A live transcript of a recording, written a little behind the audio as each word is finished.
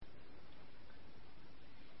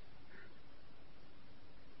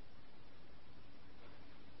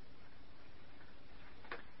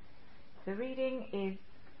The reading is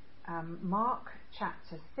Mark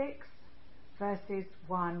chapter 6, verses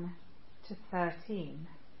 1 to 13.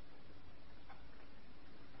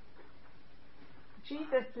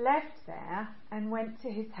 Jesus left there and went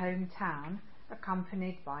to his hometown,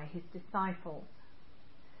 accompanied by his disciples.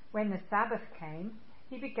 When the Sabbath came,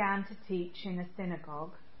 he began to teach in a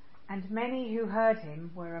synagogue, and many who heard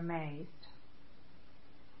him were amazed.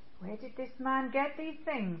 "Where did this man get these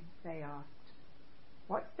things?" they asked.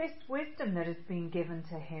 "What's this wisdom that has been given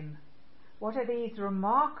to him? What are these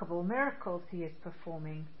remarkable miracles he is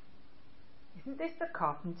performing? Isn't this the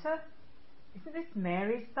carpenter? Isn't this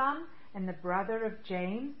Mary's son and the brother of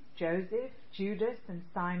James, Joseph, Judas, and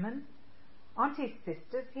Simon? Aren't his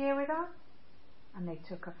sisters here with us?" And they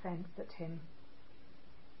took offense at him.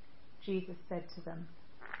 Jesus said to them,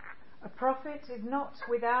 "A prophet is not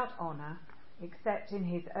without honor except in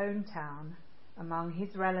his own town, among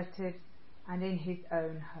his relatives, and in his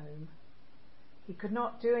own home." He could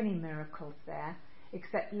not do any miracles there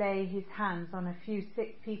except lay his hands on a few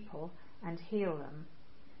sick people and heal them.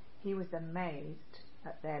 He was amazed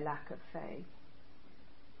at their lack of faith.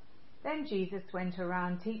 Then Jesus went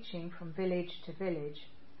around teaching from village to village.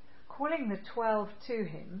 Calling the 12 to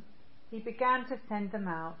him, he began to send them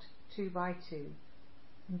out 2 by 2,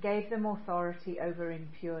 and gave them authority over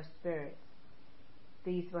impure spirits.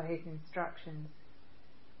 These were his instructions.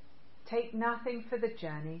 "Take nothing for the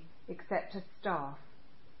journey except a staff.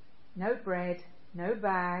 No bread, no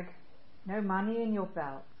bag, no money in your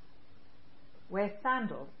belts. Wear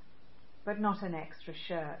sandals, but not an extra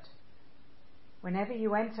shirt. Whenever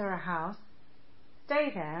you enter a house, stay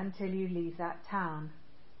there until you leave that town.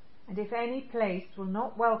 And if any place will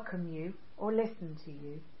not welcome you or listen to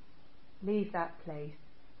you, leave that place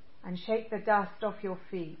and shake the dust off your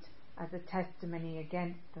feet as a testimony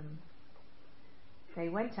against them." They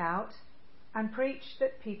went out and preached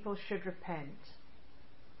that people should repent.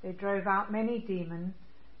 They drove out many demons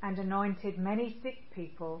and anointed many sick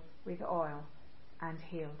people with oil and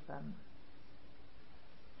healed them.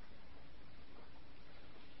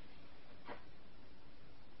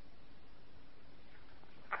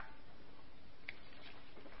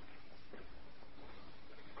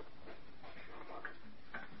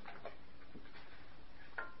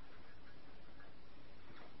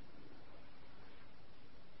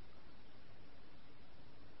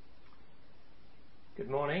 Good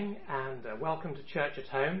morning and welcome to Church at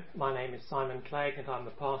Home. My name is Simon Clegg and I'm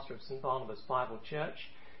the pastor of St Barnabas Bible Church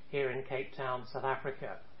here in Cape Town, South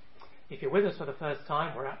Africa. If you're with us for the first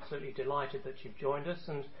time, we're absolutely delighted that you've joined us,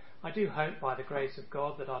 and I do hope by the grace of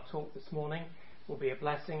God that our talk this morning will be a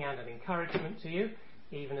blessing and an encouragement to you,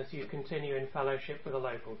 even as you continue in fellowship with a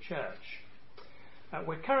local church.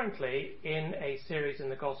 We're currently in a series in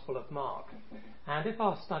the Gospel of Mark, and if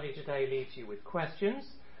our study today leaves you with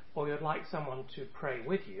questions, or you'd like someone to pray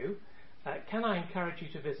with you, can I encourage you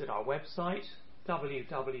to visit our website,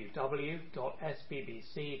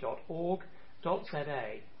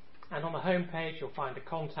 www.sbbc.org.za, and on the home page you'll find a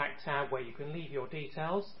contact tab where you can leave your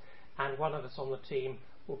details, and one of us on the team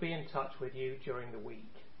will be in touch with you during the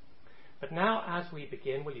week. But now, as we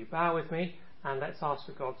begin, will you bow with me and let's ask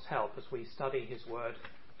for God's help as we study his word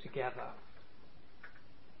together.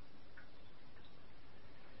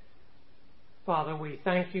 Father, we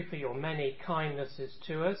thank you for your many kindnesses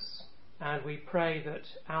to us, and we pray that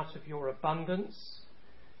out of your abundance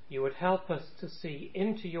you would help us to see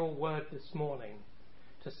into your word this morning,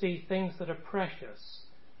 to see things that are precious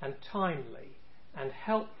and timely and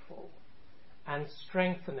helpful and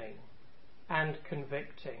strengthening and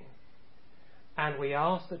convicting. And we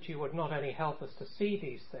ask that you would not only help us to see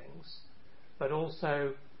these things, but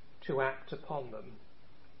also to act upon them.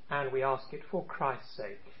 And we ask it for Christ's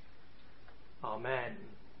sake. Amen.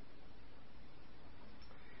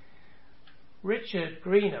 Richard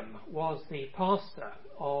Greenham was the pastor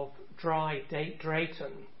of Dry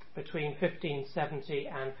Drayton between 1570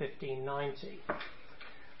 and 1590.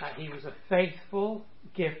 He was a faithful,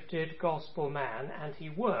 gifted gospel man, and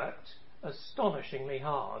he worked astonishingly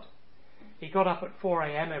hard. He got up at 4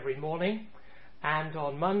 a.m. every morning, and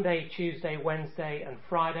on Monday, Tuesday, Wednesday and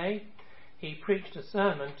Friday he preached a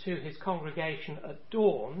sermon to his congregation at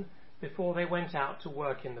dawn before they went out to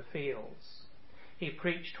work in the fields. He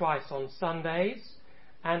preached twice on Sundays,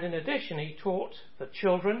 and in addition he taught the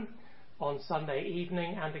children on Sunday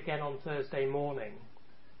evening and again on Thursday morning.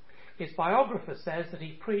 His biographer says that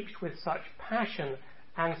he preached with such passion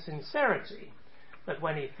and sincerity that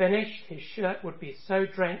when he finished, his shirt would be so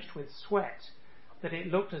drenched with sweat that it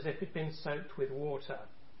looked as if it had been soaked with water.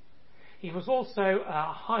 He was also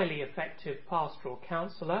a highly effective pastoral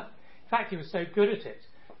counsellor. In fact, he was so good at it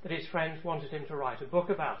that his friends wanted him to write a book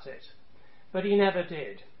about it. But he never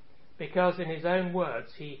did, because in his own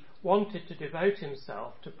words he wanted to devote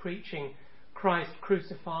himself to preaching Christ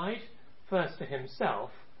crucified, first to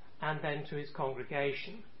himself and then to his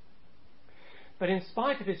congregation. But in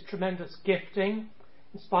spite of his tremendous gifting,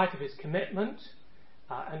 in spite of his commitment,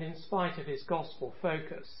 and in spite of his gospel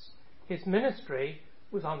focus, his ministry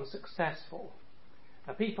was unsuccessful.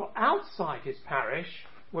 People outside his parish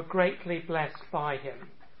were greatly blessed by him.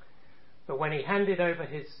 But when he handed over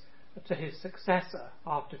to his successor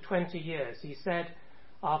after 20 years, he said,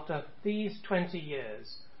 "After these 20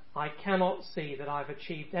 years, I cannot see that I've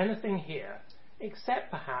achieved anything here,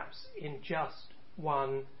 except perhaps in just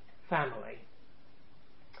one family."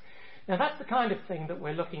 Now that's the kind of thing that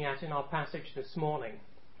we're looking at in our passage this morning.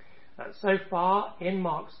 So far in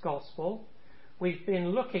Mark's Gospel, we've been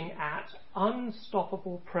looking at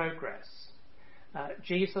unstoppable progress.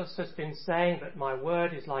 Jesus has been saying that my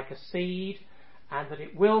word is like a seed, and that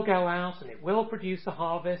it will go out and it will produce a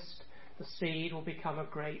harvest. The seed will become a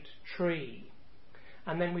great tree.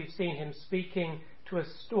 And then we've seen him speaking to a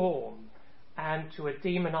storm, and to a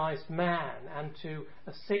demonized man, and to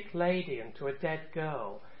a sick lady, and to a dead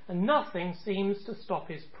girl. And nothing seems to stop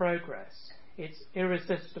his progress. It's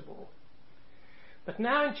irresistible. But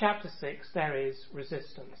now in chapter 6 there is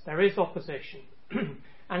resistance, there is opposition,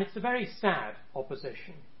 and it's a very sad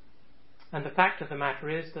opposition. And the fact of the matter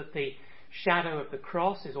is that the shadow of the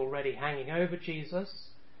cross is already hanging over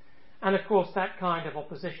Jesus, and of course that kind of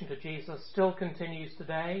opposition to Jesus still continues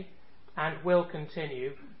today and will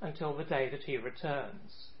continue until the day that he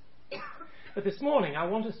returns. But this morning I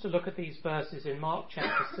want us to look at these verses in Mark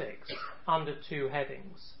chapter 6 under two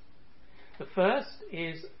headings. The first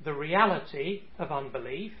is the reality of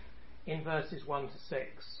unbelief in verses 1 to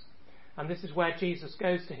 6. And this is where Jesus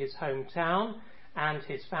goes to his hometown and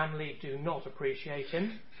his family do not appreciate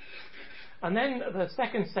him. And then the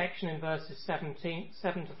second section in verses 7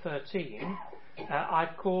 to 13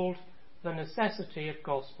 I've called the necessity of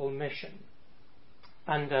gospel mission.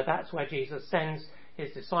 And that's where Jesus sends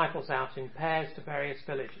his disciples out in pairs to various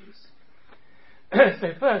villages.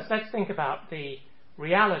 So first, let's think about the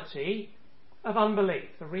reality of unbelief.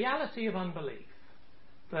 The reality of unbelief,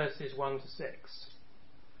 verses 1 to 6.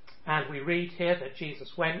 And we read here that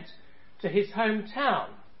Jesus went to his hometown.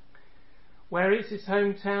 Where is his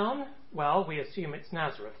hometown? Well, we assume it's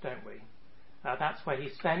Nazareth, don't we? That's where he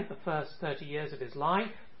spent the first 30 years of his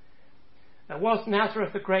life. Was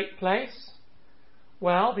Nazareth a great place?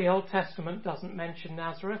 Well, the Old Testament doesn't mention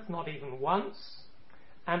Nazareth, not even once.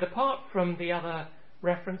 And apart from the other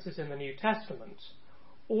references in the New Testament,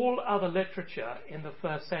 all other literature in the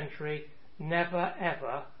first century never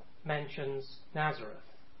ever mentions Nazareth.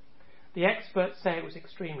 The experts say it was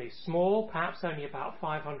extremely small, perhaps only about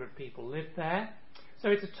 500 people lived there. So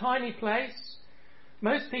it's a tiny place.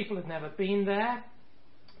 Most people had never been there.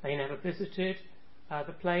 They never visited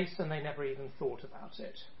the place, and they never even thought about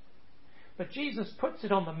it. But Jesus puts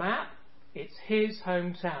it on the map. It's his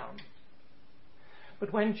hometown.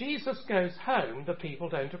 But when Jesus goes home, the people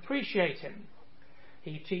don't appreciate him.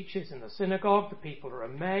 He teaches in the synagogue. The people are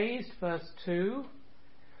amazed, verse 2.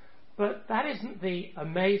 But that isn't the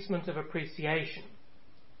amazement of appreciation.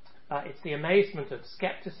 It's the amazement of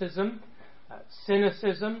skepticism,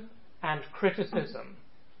 cynicism, and criticism.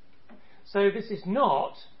 So this is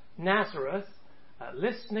not Nazareth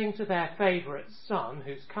listening to their favourite son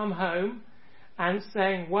who's come home and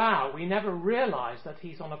saying, wow, we never realised that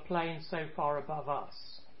he's on a plane so far above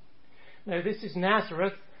us. No, this is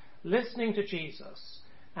Nazareth listening to Jesus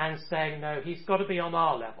and saying, no, he's got to be on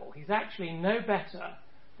our level. He's actually no better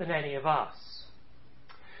than any of us.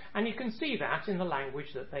 And you can see that in the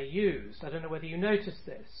language that they used. I don't know whether you noticed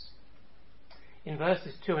this. In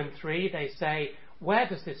verses 2 and 3 they say, where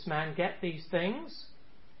does this man get these things?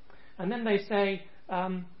 And then they say,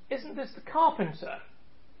 isn't this the carpenter?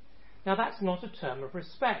 Now that's not a term of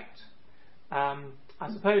respect. I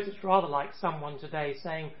suppose it's rather like someone today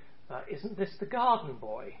saying, isn't this the garden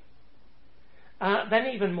boy? Then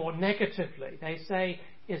even more negatively, they say,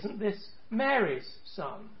 isn't this Mary's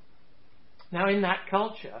son? Now in that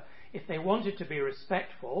culture, if they wanted to be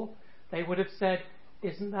respectful, they would have said,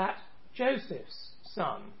 isn't that Joseph's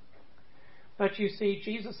son? But you see,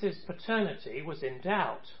 Jesus' paternity was in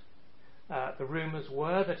doubt. The rumours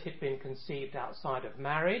were that he'd been conceived outside of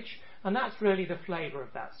marriage, and that's really the flavour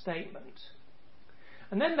of that statement.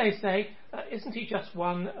 And then they say, isn't he just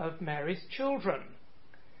one of Mary's children?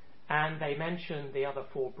 And they mention the other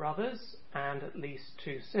 4 brothers and at least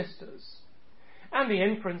 2 sisters. And the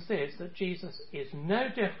inference is that Jesus is no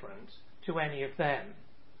different to any of them.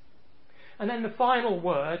 And then the final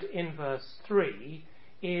word in verse 3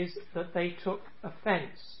 is that they took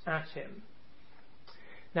offence at him.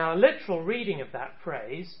 Now, a literal reading of that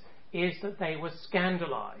phrase is that they were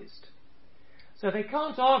scandalized. So they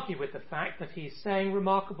can't argue with the fact that he's saying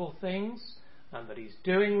remarkable things and that he's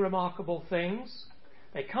doing remarkable things.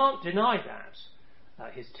 They can't deny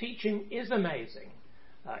that. His teaching is amazing.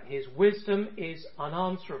 His wisdom is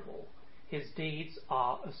unanswerable. His deeds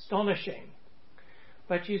are astonishing.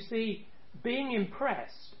 But you see, being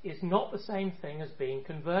impressed is not the same thing as being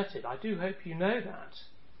converted. I do hope you know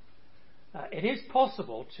that. It is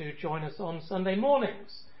possible to join us on Sunday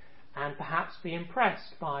mornings and perhaps be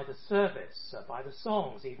impressed by the service, by the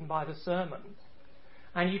songs, even by the sermon.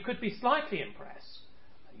 And you could be slightly impressed.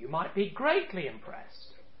 You might be greatly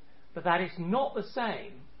impressed. But that is not the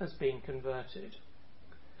same as being converted.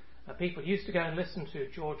 People used to go and listen to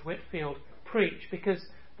George Whitefield preach because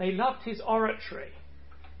they loved his oratory.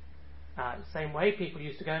 The same way people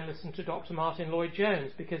used to go and listen to Dr. Martin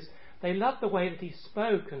Lloyd-Jones because they loved the way that he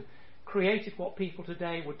spoke and created what people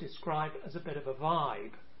today would describe as a bit of a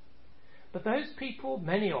vibe. But those people,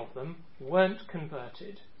 many of them, weren't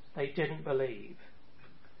converted. They didn't believe.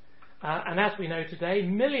 And as we know today,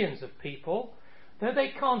 millions of people, though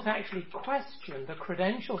they can't actually question the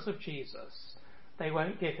credentials of Jesus, they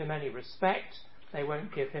won't give him any respect, they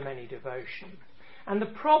won't give him any devotion. And the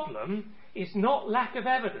problem is not lack of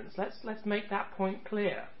evidence. Let's make that point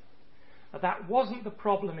clear. That wasn't the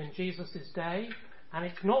problem in Jesus' day, and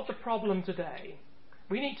it's not the problem today.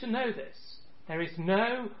 We need to know this. There is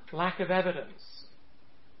no lack of evidence.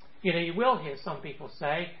 You will hear some people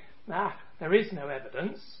say, there is no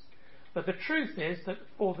evidence. But the truth is that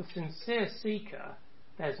for the sincere seeker,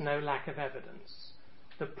 there's no lack of evidence.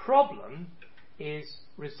 The problem is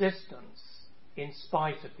resistance in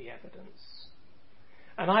spite of the evidence.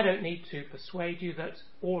 And I don't need to persuade you that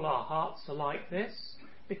all our hearts are like this,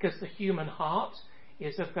 because the human heart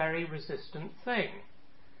is a very resistant thing.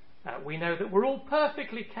 We know that we're all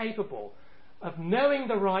perfectly capable of knowing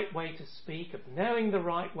the right way to speak, of knowing the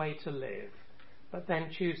right way to live, but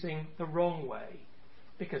then choosing the wrong way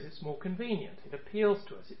because it's more convenient, it appeals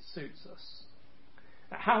to us, it suits us.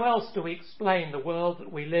 How else do we explain the world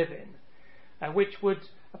that we live in, which would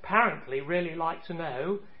apparently really like to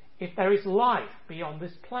know if there is life beyond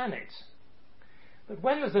this planet? But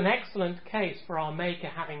when there's an excellent case for our Maker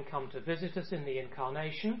having come to visit us in the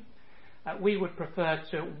Incarnation, we would prefer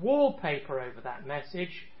to wallpaper over that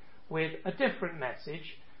message with a different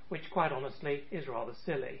message, which quite honestly is rather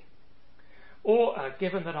silly. Or,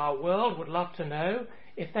 given that our world would love to know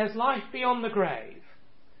if there's life beyond the grave,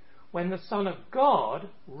 when the Son of God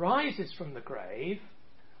rises from the grave,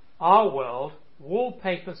 our world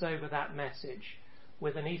wallpapers over that message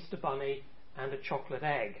with an Easter bunny and a chocolate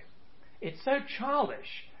egg. It's so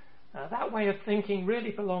childish. That way of thinking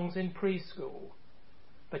really belongs in preschool.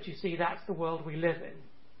 But you see, that's the world we live in.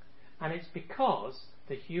 And it's because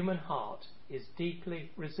the human heart is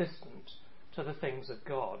deeply resistant to the things of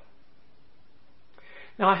God.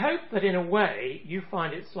 Now, I hope that in a way you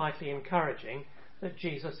find it slightly encouraging that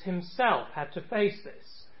Jesus himself had to face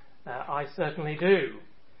this. I certainly do.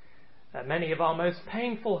 Many of our most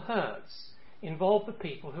painful hurts involve the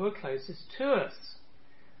people who are closest to us.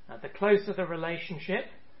 The closer the relationship,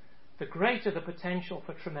 the greater the potential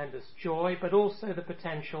for tremendous joy, but also the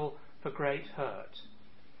potential for great hurt.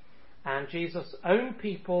 And Jesus' own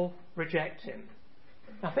people reject him.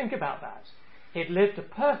 Now think about that. He'd lived a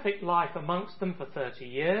perfect life amongst them for 30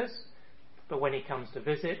 years, but when he comes to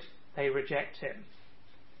visit, they reject him.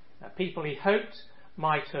 People he hoped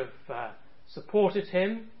might have supported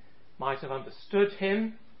him, might have understood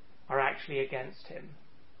him, are actually against him.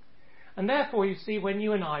 And therefore, you see, when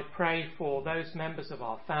you and I pray for those members of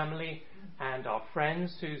our family and our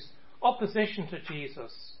friends whose opposition to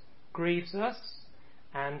Jesus grieves us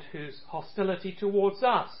and whose hostility towards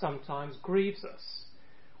us sometimes grieves us,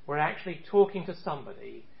 we're actually talking to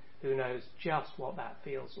somebody who knows just what that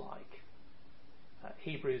feels like.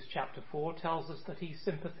 Hebrews chapter 4 tells us that he's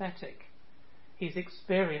sympathetic. He's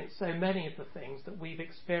experienced so many of the things that we've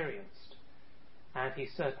experienced, and he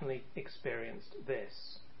certainly experienced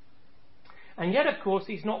this. And yet, of course,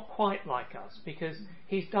 he's not quite like us, because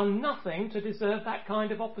he's done nothing to deserve that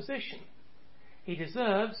kind of opposition. He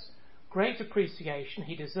deserves great appreciation,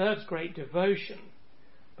 he deserves great devotion,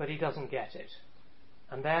 but he doesn't get it.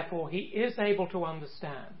 And therefore he is able to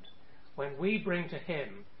understand when we bring to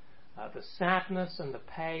him the sadness and the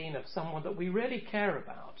pain of someone that we really care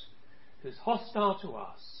about, who's hostile to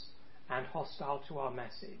us and hostile to our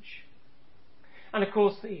message. And of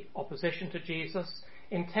course the opposition to Jesus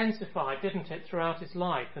intensified, didn't it, throughout his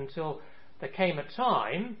life, until there came a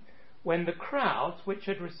time when the crowds which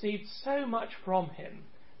had received so much from him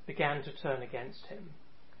began to turn against him.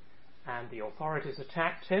 and the authorities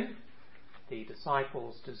attacked him. The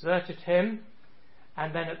disciples deserted him,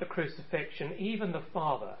 and then at the crucifixion, even the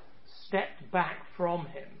Father stepped back from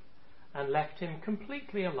him and left him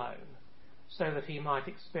completely alone, so that he might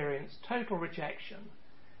experience total rejection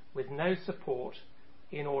with no support,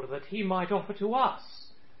 in order that he might offer to us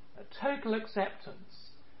a total acceptance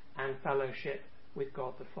and fellowship with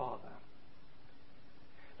God the Father.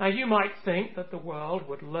 Now, you might think that the world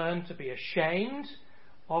would learn to be ashamed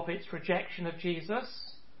of its rejection of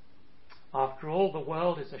Jesus. After all, the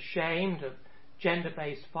world is ashamed of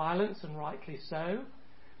gender-based violence, and rightly so.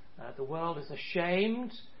 The world is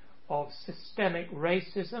ashamed of systemic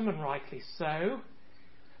racism, and rightly so.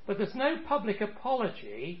 But there's no public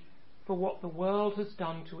apology for what the world has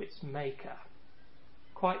done to its maker.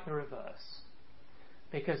 Quite the reverse.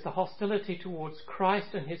 Because the hostility towards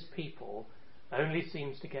Christ and his people only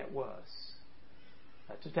seems to get worse.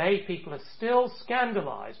 Today people are still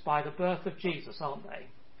scandalised by the birth of Jesus, aren't they?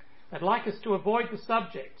 They'd like us to avoid the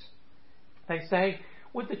subject. They say,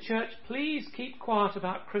 would the church please keep quiet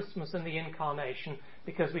about Christmas and the Incarnation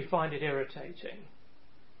because we find it irritating?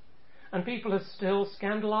 And people are still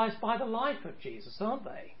scandalised by the life of Jesus, aren't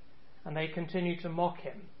they? And they continue to mock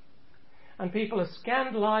him. And people are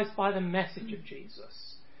scandalised by the message of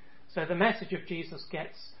Jesus. So the message of Jesus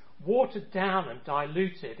gets watered down and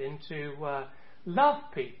diluted into love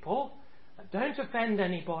people, don't offend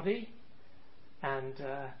anybody, and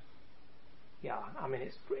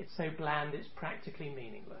it's so bland it's practically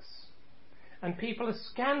meaningless. And people are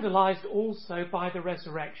scandalised also by the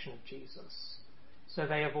resurrection of Jesus, so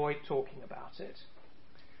they avoid talking about it.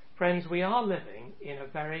 Friends, we are living in a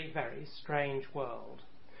very, very strange world.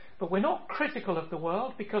 But we're not critical of the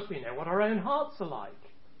world because we know what our own hearts are like.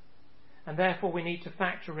 And therefore we need to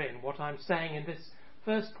factor in what I'm saying in this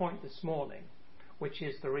first point this morning, which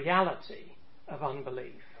is the reality of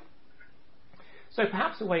unbelief. So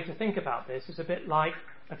perhaps a way to think about this is a bit like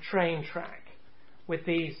a train track, with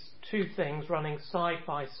these two things running side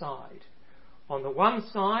by side. On the one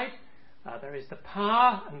side, there is the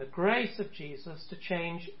power and the grace of Jesus to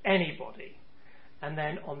change anybody. And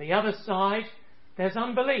then on the other side, there's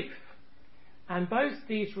unbelief. And both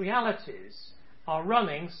these realities are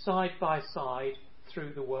running side by side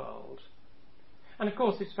through the world. And of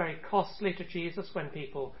course it's very costly to Jesus when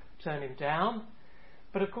people turn him down.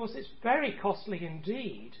 But of course it's very costly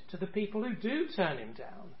indeed to the people who do turn him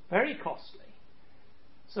down. Very costly.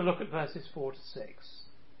 So look at verses 4 to 6.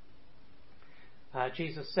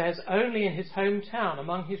 Jesus says, only in his hometown,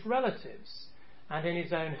 among his relatives, and in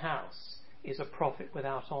his own house is a prophet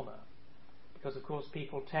without honour. Because of course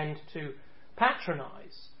people tend to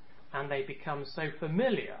patronise, and they become so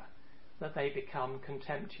familiar that they become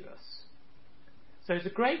contemptuous. So it's a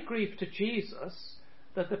great grief to Jesus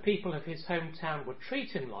that the people of his hometown would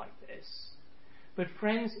treat him like this. But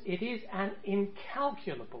friends, it is an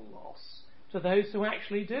incalculable loss to those who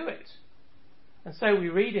actually do it. And so we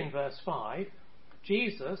read in verse 5,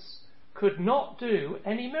 Jesus could not do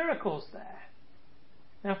any miracles there.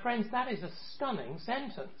 Now friends, that is a stunning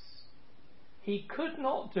sentence. He could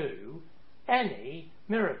not do any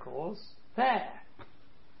miracles there.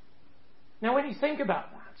 Now when you think about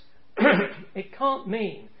that, it can't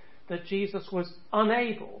mean that Jesus was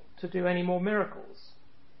unable to do any more miracles.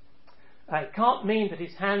 It can't mean that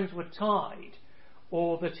his hands were tied,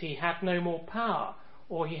 or that he had no more power,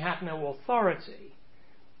 or he had no authority.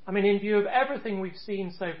 I mean, in view of everything we've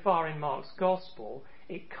seen so far in Mark's Gospel,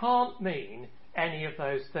 it can't mean any of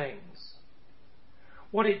those things.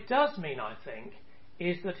 What it does mean, I think,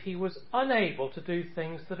 is that he was unable to do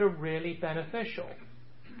things that are really beneficial.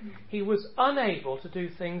 He was unable to do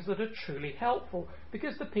things that are truly helpful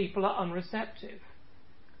because the people are unreceptive.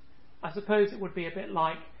 I suppose it would be a bit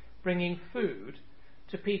like bringing food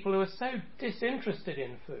to people who are so disinterested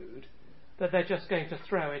in food that they're just going to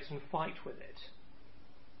throw it and fight with it.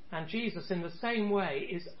 And Jesus, in the same way,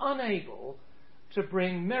 is unable to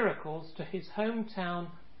bring miracles to his hometown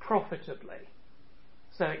profitably.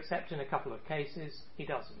 So, except in a couple of cases, he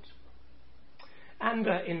doesn't. And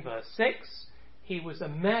in verse 6, he was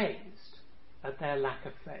amazed at their lack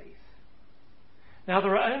of faith. Now,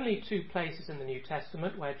 there are only two places in the New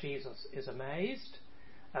Testament where Jesus is amazed.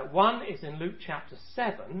 One is in Luke chapter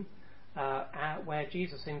 7, where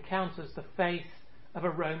Jesus encounters the faith of a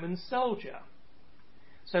Roman soldier.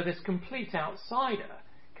 So this complete outsider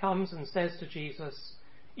comes and says to Jesus,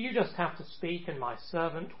 "You just have to speak and my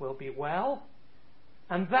servant will be well."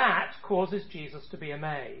 And that causes Jesus to be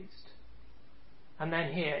amazed. And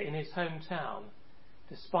then here in his hometown,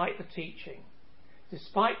 despite the teaching,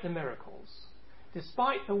 despite the miracles,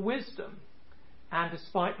 despite the wisdom, and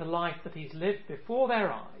despite the life that he's lived before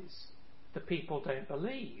their eyes, the people don't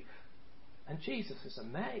believe. And Jesus is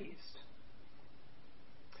amazed.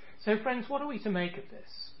 So friends, what are we to make of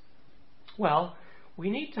this? Well, we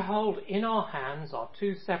need to hold in our hands our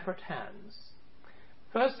two separate hands.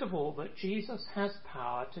 First of all, that Jesus has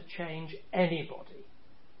power to change anybody.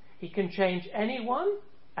 He can change anyone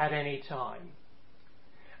at any time.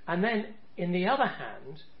 And then, in the other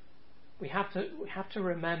hand, we have to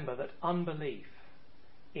remember that unbelief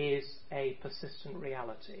is a persistent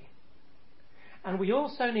reality. And we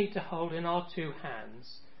also need to hold in our two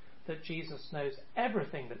hands that Jesus knows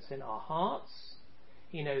everything that's in our hearts.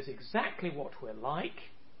 He knows exactly what we're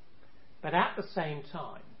like. But at the same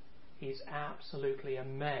time, he's absolutely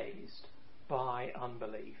amazed by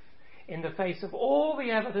unbelief. In the face of all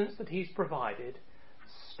the evidence that he's provided,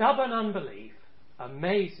 stubborn unbelief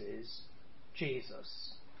amazes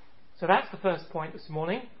Jesus. So that's the first point this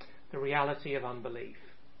morning, the reality of unbelief.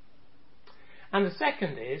 And the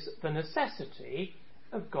second is the necessity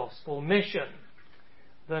of gospel mission.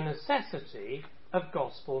 The necessity of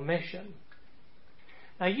gospel mission.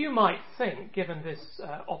 Now you might think, given this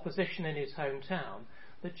opposition in his hometown,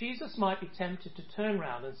 that Jesus might be tempted to turn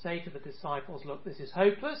round and say to the disciples, look, this is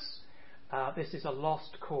hopeless, this is a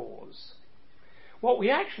lost cause. What we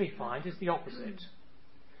actually find is the opposite.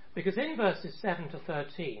 Because in verses 7 to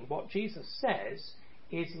 13, what Jesus says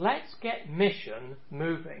is, let's get mission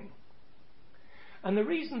moving. And the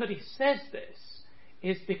reason that he says this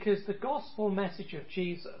is because the gospel message of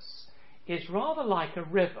Jesus is rather like a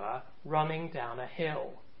river running down a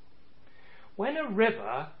hill. When a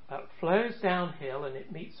river flows downhill and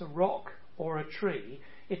it meets a rock or a tree,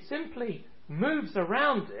 it simply moves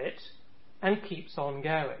around it and keeps on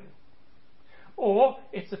going. Or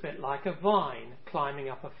it's a bit like a vine climbing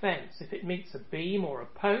up a fence. If it meets a beam or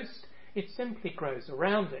a post, it simply grows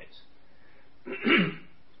around it.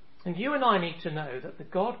 And you and I need to know that the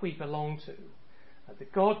God we belong to, the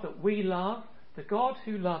God that we love, the God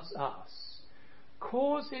who loves us,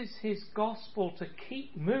 causes his gospel to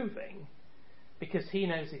keep moving because he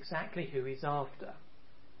knows exactly who he's after.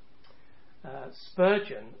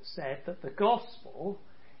 Spurgeon said that the gospel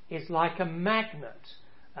is like a magnet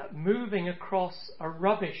moving across a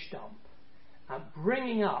rubbish dump,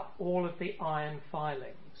 bringing up all of the iron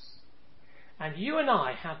filings. And you and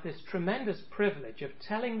I have this tremendous privilege of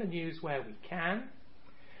telling the news where we can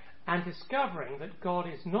and discovering that God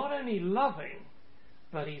is not only loving,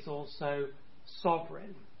 but he's also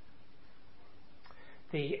sovereign.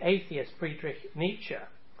 The atheist Friedrich Nietzsche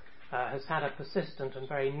has had a persistent and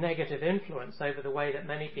very negative influence over the way that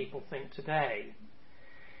many people think today.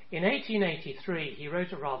 In 1883, he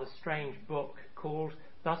wrote a rather strange book called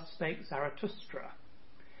Thus Spake Zarathustra.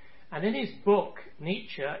 And in his book,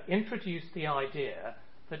 Nietzsche introduced the idea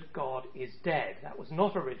that God is dead. That was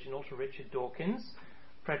not original to Richard Dawkins.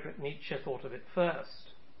 Friedrich Nietzsche thought of it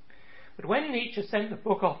first. But when Nietzsche sent the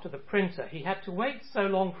book off to the printer, he had to wait so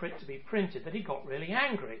long for it to be printed that he got really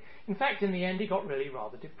angry. In fact, in the end, he got really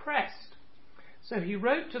rather depressed. So he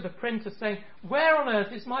wrote to the printer saying, "Where on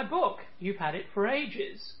earth is my book? You've had it for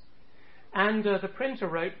ages." And the printer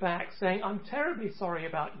wrote back saying, "I'm terribly sorry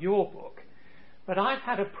about your book, but I've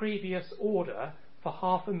had a previous order for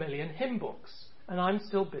 500,000 hymn books, and I'm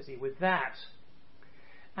still busy with that."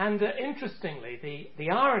 And interestingly, the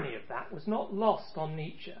irony of that was not lost on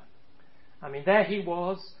Nietzsche. I mean, there he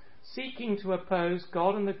was, seeking to oppose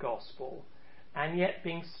God and the gospel, and yet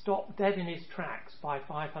being stopped dead in his tracks by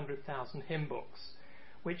 500,000 hymn books,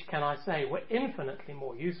 which, can I say, were infinitely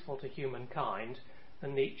more useful to humankind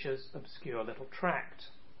than Nietzsche's obscure little tract.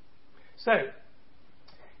 So,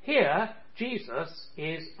 here, Jesus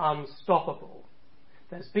is unstoppable.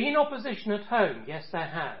 There's been opposition at home, yes there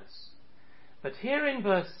has. But here in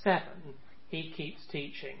verse 7, he keeps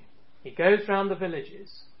teaching. He goes round the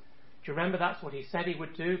villages. Do you remember that's what he said he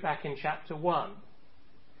would do back in chapter 1?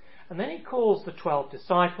 And then he calls the 12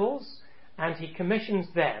 disciples and he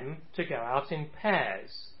commissions them to go out in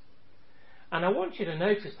pairs. And I want you to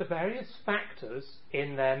notice the various factors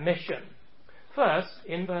in their mission. First,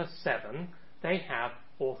 in verse 7, they have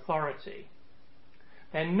authority.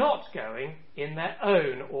 They're not going in their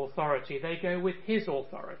own authority, they go with his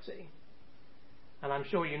authority. And I'm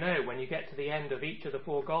sure you know when you get to the end of each of the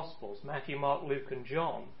four Gospels, Matthew, Mark, Luke and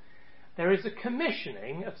John, there is a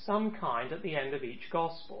commissioning of some kind at the end of each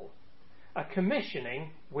Gospel. A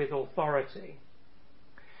commissioning with authority.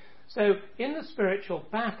 So in the spiritual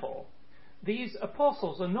battle, these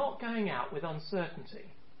apostles are not going out with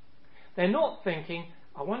uncertainty. They're not thinking,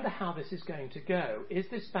 I wonder how this is going to go. Is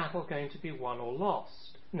this battle going to be won or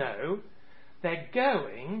lost? No, they're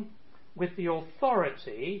going with the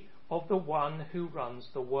authority of the one who runs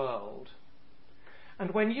the world.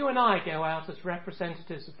 And when you and I go out as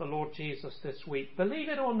representatives of the Lord Jesus this week, believe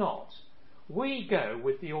it or not, we go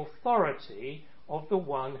with the authority of the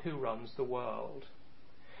one who runs the world.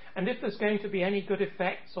 And if there's going to be any good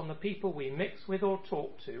effects on the people we mix with or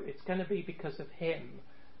talk to, it's going to be because of him,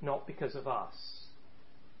 not because of us.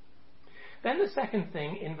 Then the second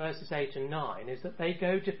thing in verses 8 and 9 is that they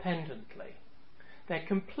go dependently. They're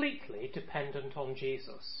completely dependent on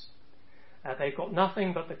Jesus. They've got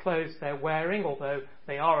nothing but the clothes they're wearing, although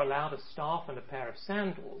they are allowed a staff and a pair of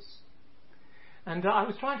sandals. And I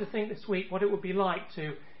was trying to think this week what it would be like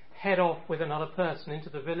to head off with another person into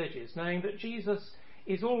the villages, knowing that Jesus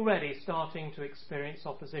is already starting to experience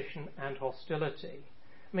opposition and hostility.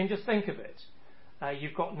 I mean, just think of it.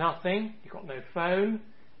 You've got nothing, you've got no phone,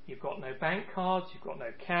 you've got no bank cards, you've got no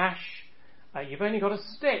cash, you've only got a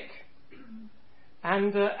stick.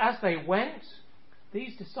 And as they went,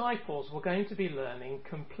 these disciples were going to be learning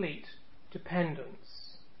complete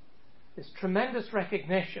dependence. This tremendous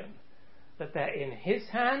recognition that they're in his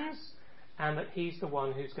hands and that he's the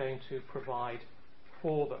one who's going to provide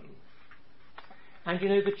for them. And you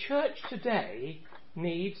know, the church today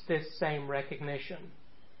needs this same recognition.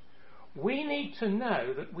 We need to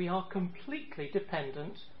know that we are completely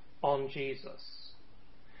dependent on Jesus.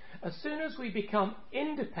 As soon as we become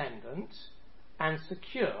independent and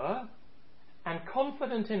secure and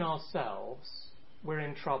confident in ourselves, we're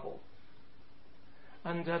in trouble.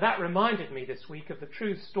 And that reminded me this week of the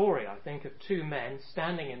true story, I think, of two men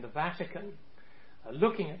standing in the Vatican,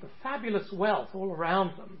 looking at the fabulous wealth all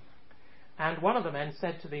around them. And one of the men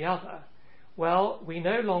said to the other, "Well, we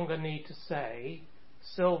no longer need to say,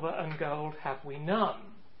 'Silver and gold have we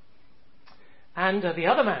none.'" And the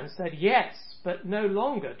other man said, "Yes, but no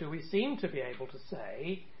longer do we seem to be able to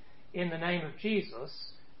say, 'In the name of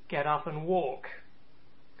Jesus, get up and walk.'"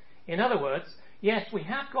 In other words, yes, we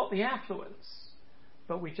have got the affluence,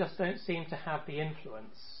 but we just don't seem to have the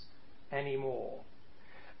influence anymore.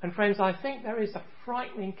 And friends, I think there is a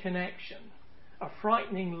frightening connection, a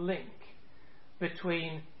frightening link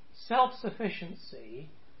between self-sufficiency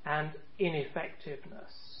and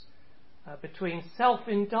ineffectiveness, between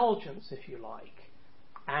self-indulgence, if you like,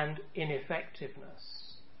 and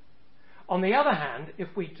ineffectiveness. On the other hand,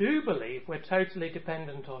 if we do believe we're totally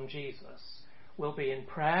dependent on Jesus, we'll be in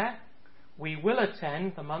prayer, we will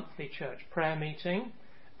attend the monthly church prayer meeting,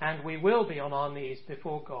 and we will be on our knees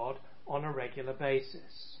before God on a regular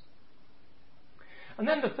basis. And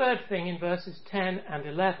then the third thing in verses 10 and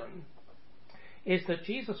 11 is that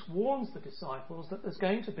Jesus warns the disciples that there's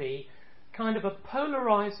going to be kind of a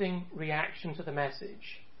polarizing reaction to the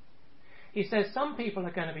message. He says some people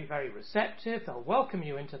are going to be very receptive, they'll welcome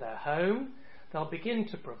you into their home, they'll begin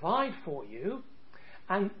to provide for you,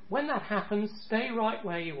 and when that happens, stay right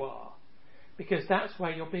where you are, because that's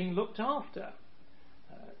where you're being looked after.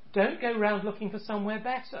 Don't go round looking for somewhere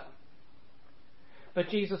better. But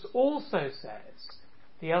Jesus also says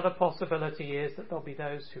the other possibility is that there'll be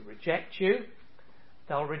those who reject you.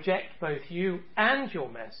 They'll reject both you and your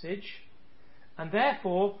message, and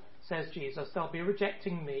therefore, says Jesus, they'll be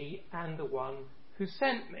rejecting me and the one who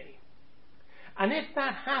sent me. And if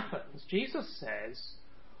that happens, Jesus says,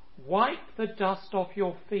 wipe the dust off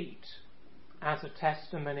your feet as a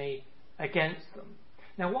testimony against them.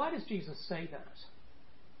 Now, why does Jesus say that?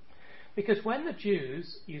 Because when the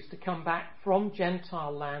Jews used to come back from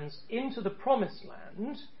Gentile lands into the Promised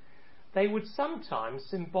Land, they would sometimes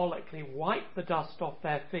symbolically wipe the dust off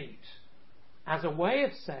their feet as a way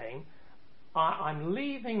of saying, I'm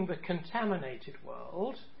leaving the contaminated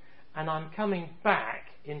world and I'm coming back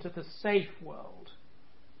into the safe world.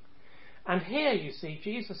 And here you see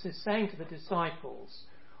Jesus is saying to the disciples,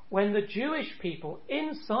 when the Jewish people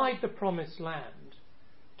inside the Promised Land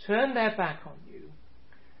turn their back on you,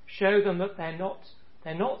 show them that they're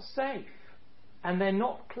not safe and they're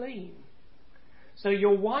not clean. So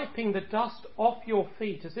you're wiping the dust off your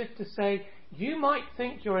feet as if to say, you might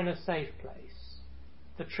think you're in a safe place.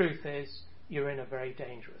 The truth is, you're in a very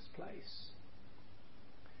dangerous place.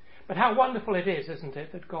 But how wonderful it is, isn't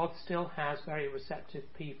it, that God still has very receptive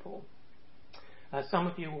people. Some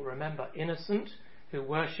of you will remember Innocent, who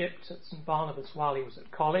worshipped at St Barnabas while he was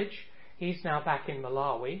at college. He's now back in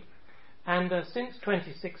Malawi. And since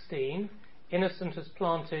 2016, Innocent has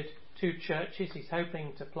planted 2 churches. He's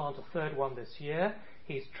hoping to plant a third one this year.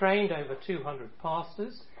 He's trained over 200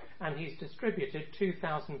 pastors, and he's distributed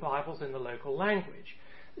 2,000 Bibles in the local language.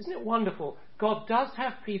 Isn't it wonderful? God does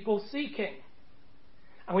have people seeking.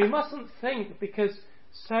 And we mustn't think because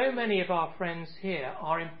so many of our friends here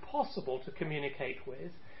are impossible to communicate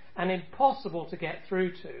with and impossible to get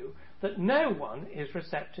through to, that no one is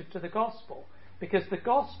receptive to the gospel. Because the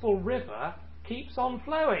gospel river keeps on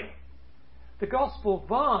flowing. The gospel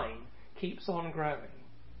vine keeps on growing.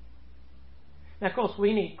 Now, of course,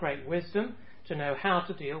 we need great wisdom to know how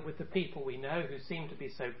to deal with the people we know who seem to be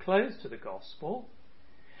so close to the gospel.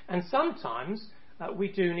 And sometimes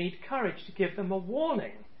we do need courage to give them a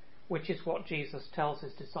warning, which is what Jesus tells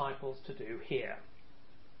his disciples to do here.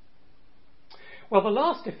 Well, the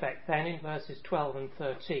last effect then in verses 12 and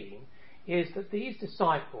 13 is that these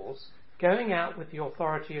disciples, going out with the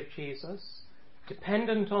authority of Jesus,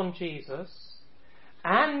 dependent on Jesus,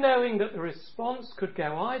 and knowing that the response could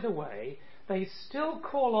go either way, they still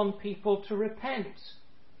call on people to repent,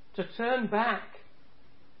 to turn back.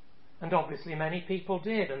 And obviously many people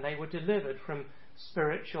did, and they were delivered from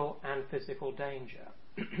spiritual and physical danger.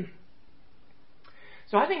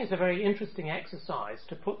 So I think it's a very interesting exercise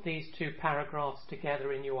to put these two paragraphs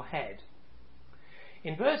together in your head.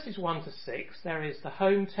 In verses 1 to 6, there is the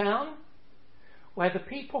hometown, where the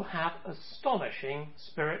people have astonishing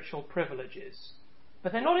spiritual privileges.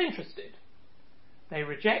 But they're not interested. They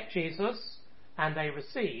reject Jesus and they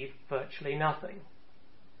receive virtually nothing.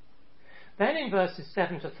 Then in verses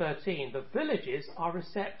 7 to 13, the villages are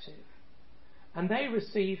receptive and they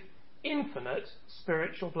receive infinite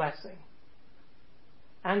spiritual blessing.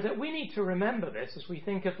 And we need to remember this as we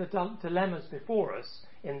think of the dilemmas before us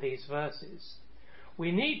in these verses.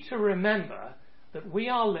 We need to remember that we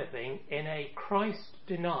are living in a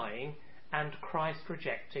Christ-denying and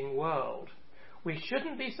Christ-rejecting world. We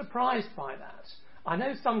shouldn't be surprised by that. I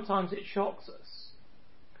know sometimes it shocks us.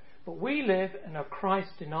 But we live in a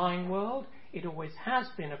Christ-denying world. It always has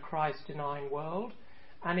been a Christ-denying world.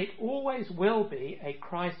 And it always will be a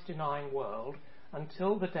Christ-denying world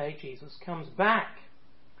until the day Jesus comes back.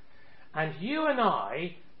 And you and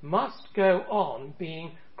I must go on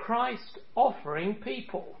being Christ-offering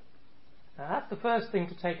people. Now that's the first thing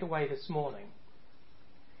to take away this morning.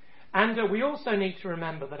 And we also need to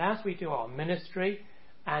remember that as we do our ministry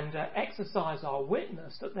and exercise our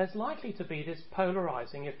witness, that there's likely to be this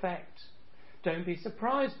polarizing effect. Don't be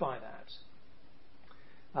surprised by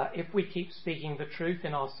that. If we keep speaking the truth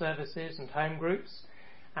in our services and home groups,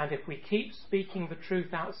 and if we keep speaking the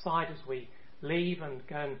truth outside as we leave and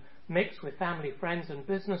go and mix with family, friends and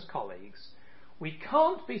business colleagues, we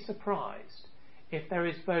can't be surprised if there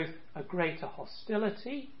is both a greater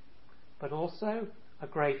hostility but also a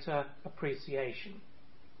greater appreciation.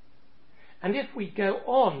 And if we go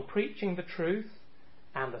on preaching the truth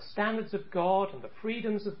and the standards of God and the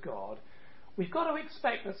freedoms of God, we've got to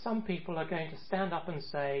expect that some people are going to stand up and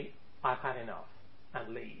say, I've had enough,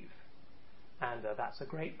 and leave. And that's a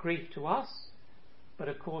great grief to us, but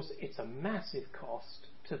of course it's a massive cost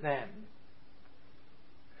to them.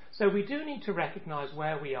 So we do need to recognise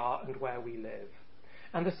where we are and where we live.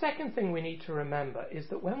 And the second thing we need to remember is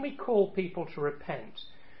that when we call people to repent,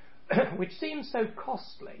 which seems so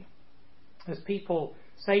costly, as people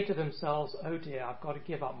say to themselves, oh dear, I've got to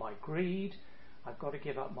give up my greed, I've got to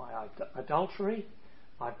give up my adultery,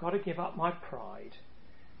 I've got to give up my pride,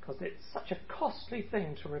 because it's such a costly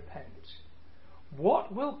thing to repent.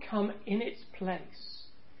 What will come in its place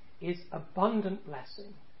is abundant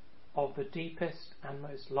blessing of the deepest and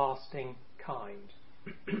most lasting kind.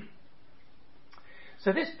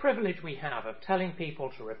 So this privilege we have of telling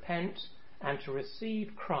people to repent and to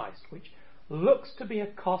receive Christ, which looks to be a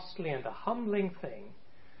costly and a humbling thing,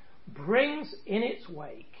 brings in its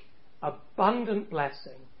wake abundant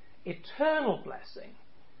blessing, eternal blessing,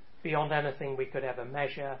 beyond anything we could ever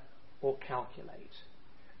measure or calculate.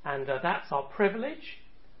 And that's our privilege,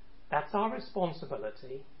 that's our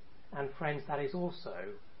responsibility, and friends, that is also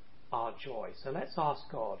our joy. So let's ask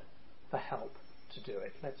God for help to do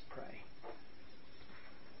it. Let's pray.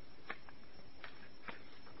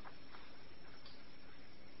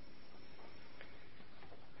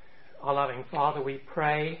 Our loving Father, we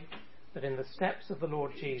pray that in the steps of the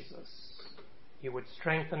Lord Jesus, you would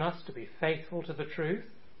strengthen us to be faithful to the truth,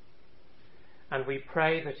 and we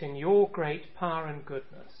pray that in your great power and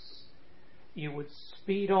goodness, you would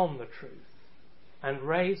speed on the truth and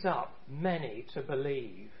raise up many to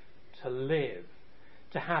believe, to live,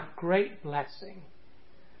 to have great blessing,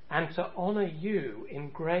 and to honour you in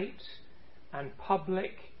great and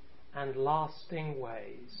public and lasting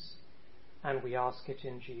ways. And we ask it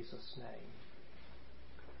in Jesus' name.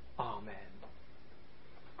 Amen.